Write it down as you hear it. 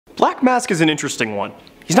Black Mask is an interesting one.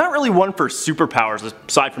 He's not really one for superpowers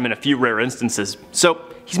aside from in a few rare instances, so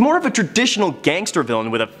he's more of a traditional gangster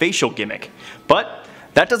villain with a facial gimmick. But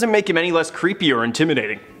that doesn't make him any less creepy or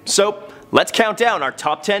intimidating. So let's count down our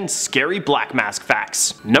top 10 scary Black Mask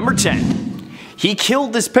facts. Number 10. He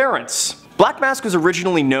killed his parents. Black Mask was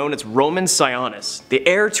originally known as Roman Sionis, the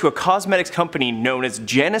heir to a cosmetics company known as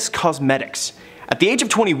Janus Cosmetics. At the age of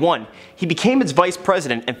 21, he became its vice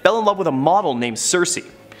president and fell in love with a model named Cersei.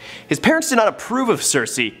 His parents did not approve of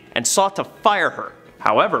Cersei and sought to fire her.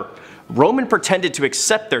 However, Roman pretended to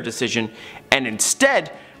accept their decision and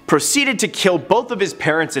instead proceeded to kill both of his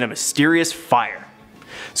parents in a mysterious fire.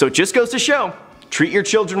 So it just goes to show, treat your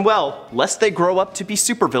children well lest they grow up to be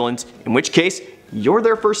supervillains, in which case you're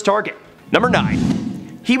their first target. Number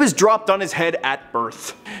 9. He was dropped on his head at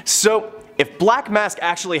birth. So if Black Mask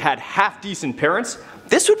actually had half decent parents,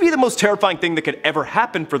 this would be the most terrifying thing that could ever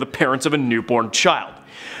happen for the parents of a newborn child.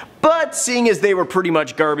 But seeing as they were pretty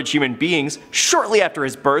much garbage human beings, shortly after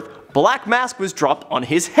his birth, Black Mask was dropped on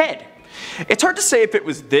his head. It's hard to say if it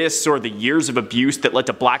was this or the years of abuse that led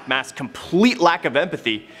to Black Mask's complete lack of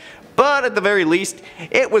empathy, but at the very least,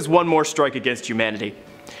 it was one more strike against humanity.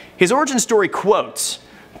 His origin story quotes,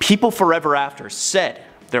 "People forever after said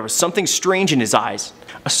there was something strange in his eyes,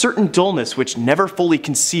 a certain dullness which never fully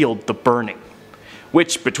concealed the burning."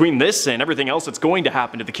 Which, between this and everything else that's going to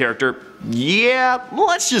happen to the character, yeah,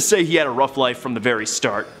 let's just say he had a rough life from the very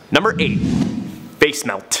start. Number 8. Face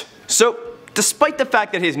melt. So, despite the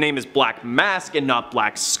fact that his name is Black Mask and not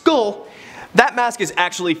Black Skull, that mask is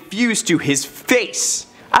actually fused to his face.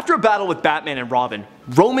 After a battle with Batman and Robin,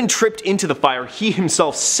 Roman tripped into the fire he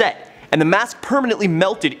himself set, and the mask permanently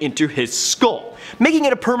melted into his skull, making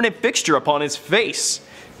it a permanent fixture upon his face.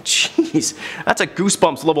 Jeez, that's a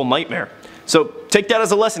Goosebumps level nightmare. So take that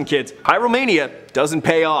as a lesson, kids. Pyromania doesn't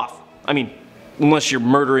pay off. I mean, unless you're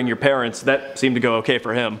murdering your parents, that seemed to go okay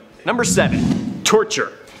for him. Number 7.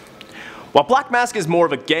 Torture. While Black Mask is more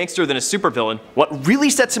of a gangster than a supervillain, what really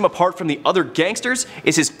sets him apart from the other gangsters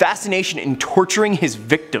is his fascination in torturing his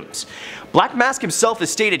victims. Black Mask himself has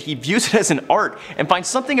stated he views it as an art and finds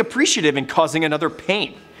something appreciative in causing another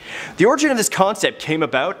pain. The origin of this concept came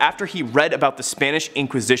about after he read about the Spanish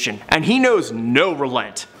Inquisition, and he knows no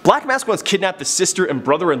relent. Black Mask once kidnapped the sister and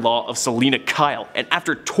brother-in-law of Selina Kyle, and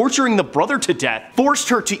after torturing the brother to death, forced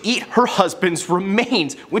her to eat her husband's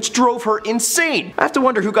remains, which drove her insane. I have to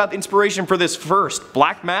wonder who got the inspiration for this first,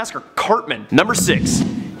 Black Mask or Cartman. Number 6.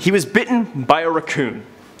 He was bitten by a raccoon.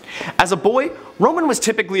 As a boy, Roman was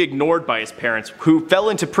typically ignored by his parents, who fell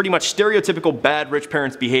into pretty much stereotypical bad rich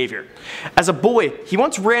parents behavior. As a boy, he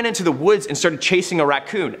once ran into the woods and started chasing a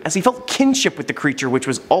raccoon, as he felt kinship with the creature, which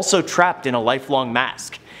was also trapped in a lifelong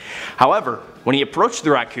mask. However, when he approached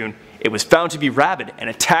the raccoon, it was found to be rabid and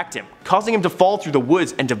attacked him, causing him to fall through the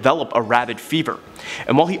woods and develop a rabid fever.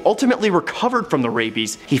 And while he ultimately recovered from the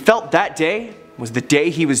rabies, he felt that day was the day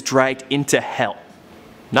he was dragged into hell.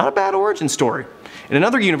 Not a bad origin story. In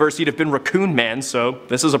another universe, he'd have been Raccoon Man, so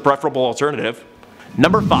this is a preferable alternative.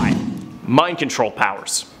 Number 5. Mind control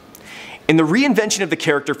powers. In the reinvention of the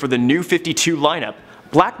character for the new 52 lineup,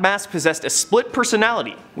 Black Mask possessed a split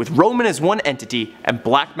personality, with Roman as one entity and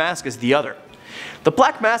Black Mask as the other. The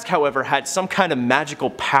Black Mask, however, had some kind of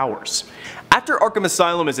magical powers. After Arkham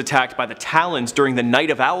Asylum is attacked by the Talons during the Night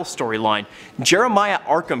of Owl storyline, Jeremiah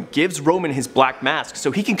Arkham gives Roman his Black Mask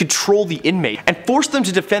so he can control the inmate and force them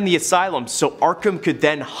to defend the asylum so Arkham could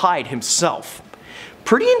then hide himself.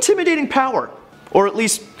 Pretty intimidating power, or at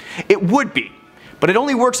least it would be, but it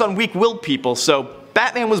only works on weak-willed people, so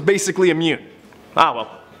Batman was basically immune. Ah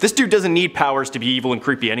well, this dude doesn't need powers to be evil and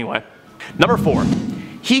creepy anyway. Number 4.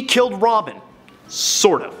 He killed Robin.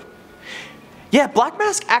 Sort of. Yeah, Black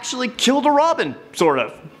Mask actually killed a Robin, sort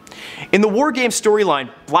of. In the War Games storyline,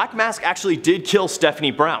 Black Mask actually did kill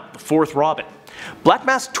Stephanie Brown, the 4th Robin. Black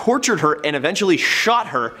Mask tortured her and eventually shot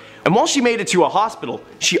her, and while she made it to a hospital,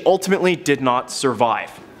 she ultimately did not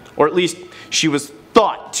survive. Or at least, she was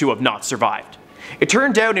thought to have not survived. It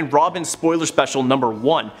turned out in Robin's spoiler special number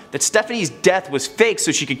 1 that Stephanie's death was fake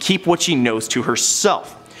so she could keep what she knows to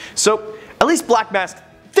herself. So, at least Black Mask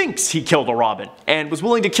thinks he killed a Robin, and was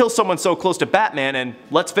willing to kill someone so close to Batman, and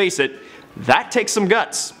let's face it, that takes some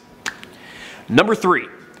guts. Number 3.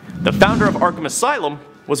 The founder of Arkham Asylum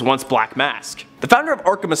was once Black Mask. The founder of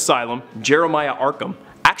Arkham Asylum, Jeremiah Arkham,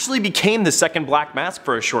 actually became the second Black Mask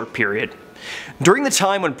for a short period. During the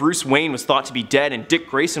time when Bruce Wayne was thought to be dead and Dick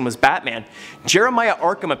Grayson was Batman, Jeremiah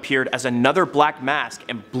Arkham appeared as another Black Mask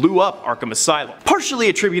and blew up Arkham Asylum, partially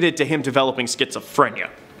attributed to him developing schizophrenia.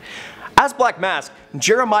 As Black Mask,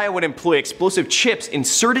 Jeremiah would employ explosive chips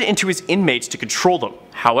inserted into his inmates to control them.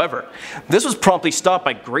 However, this was promptly stopped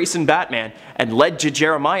by Grayson Batman and led to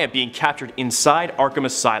Jeremiah being captured inside Arkham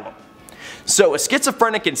Asylum. So a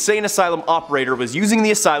schizophrenic insane asylum operator was using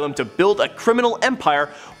the asylum to build a criminal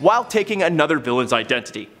empire while taking another villain's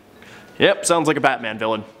identity. Yep, sounds like a Batman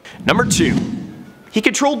villain. Number 2. He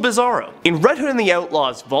controlled Bizarro. In Red Hood and the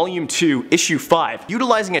Outlaws Volume 2, Issue 5,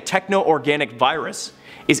 utilizing a techno-organic virus,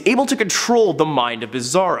 is able to control the mind of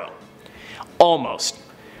Bizarro. Almost.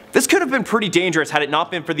 This could have been pretty dangerous had it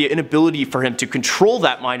not been for the inability for him to control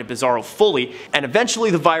that mind of Bizarro fully, and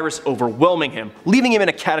eventually the virus overwhelming him, leaving him in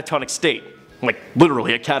a catatonic state. Like,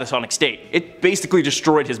 literally a catatonic state. It basically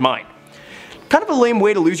destroyed his mind. Kind of a lame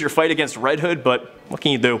way to lose your fight against Red Hood, but what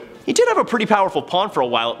can you do? He did have a pretty powerful pawn for a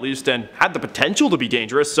while at least, and had the potential to be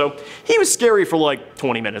dangerous, so he was scary for like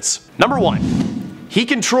 20 minutes. Number 1. He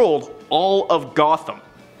controlled all of Gotham.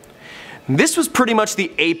 This was pretty much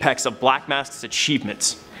the apex of Black Mask's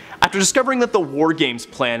achievements. After discovering that the War Games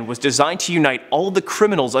plan was designed to unite all of the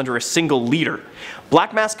criminals under a single leader,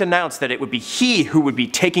 Black Mask announced that it would be he who would be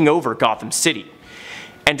taking over Gotham City.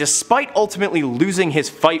 And despite ultimately losing his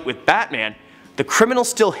fight with Batman, the criminals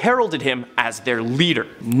still heralded him as their leader.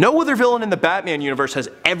 No other villain in the Batman universe has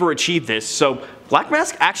ever achieved this, so Black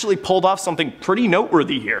Mask actually pulled off something pretty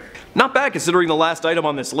noteworthy here. Not bad considering the last item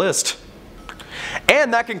on this list.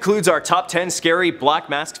 And that concludes our top 10 scary Black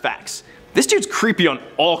Mask facts. This dude's creepy on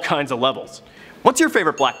all kinds of levels. What's your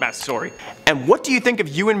favorite Black Mask story? And what do you think of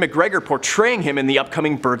Ewan McGregor portraying him in the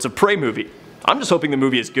upcoming Birds of Prey movie? I'm just hoping the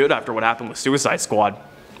movie is good after what happened with Suicide Squad.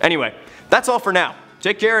 Anyway, that's all for now.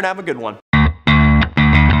 Take care and have a good one.